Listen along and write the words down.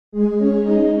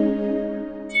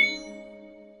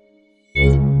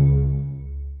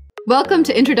Welcome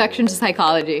to Introduction to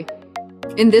Psychology.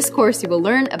 In this course, you will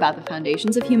learn about the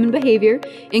foundations of human behavior,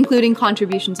 including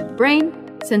contributions of the brain,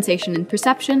 sensation and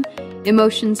perception,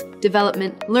 emotions,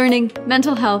 development, learning,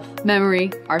 mental health,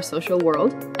 memory, our social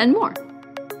world, and more.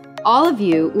 All of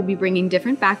you will be bringing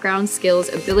different backgrounds, skills,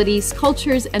 abilities,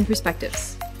 cultures, and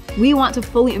perspectives. We want to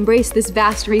fully embrace this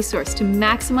vast resource to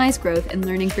maximize growth and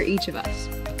learning for each of us.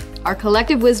 Our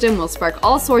collective wisdom will spark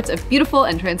all sorts of beautiful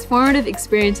and transformative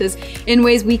experiences in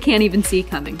ways we can't even see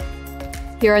coming.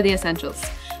 Here are the essentials.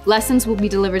 Lessons will be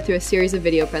delivered through a series of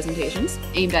video presentations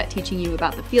aimed at teaching you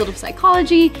about the field of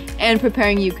psychology and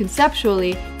preparing you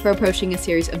conceptually for approaching a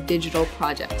series of digital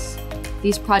projects.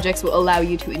 These projects will allow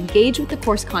you to engage with the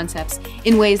course concepts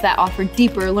in ways that offer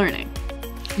deeper learning.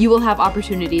 You will have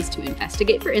opportunities to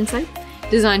investigate for insight,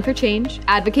 design for change,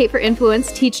 advocate for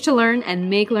influence, teach to learn, and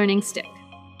make learning stick.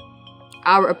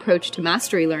 Our approach to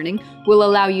mastery learning will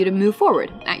allow you to move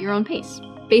forward at your own pace,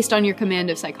 based on your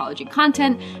command of psychology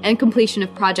content and completion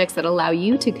of projects that allow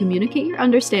you to communicate your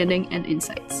understanding and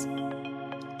insights.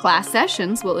 Class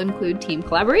sessions will include team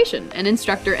collaboration and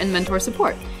instructor and mentor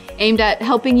support, aimed at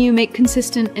helping you make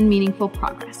consistent and meaningful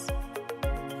progress.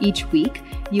 Each week,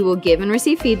 you will give and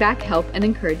receive feedback, help, and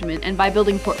encouragement, and by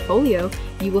building portfolio,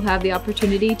 you will have the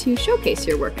opportunity to showcase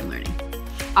your work and learning.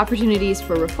 Opportunities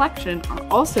for reflection are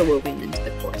also woven into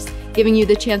the course, giving you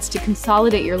the chance to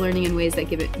consolidate your learning in ways that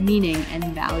give it meaning and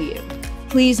value.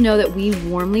 Please know that we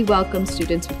warmly welcome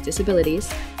students with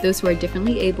disabilities, those who are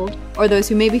differently abled, or those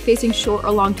who may be facing short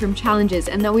or long-term challenges,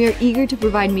 and that we are eager to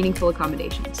provide meaningful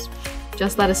accommodations.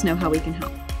 Just let us know how we can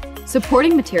help.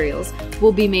 Supporting materials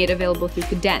will be made available through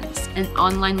Kadenze, an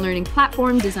online learning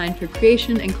platform designed for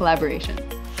creation and collaboration.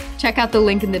 Check out the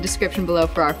link in the description below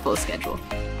for our full schedule.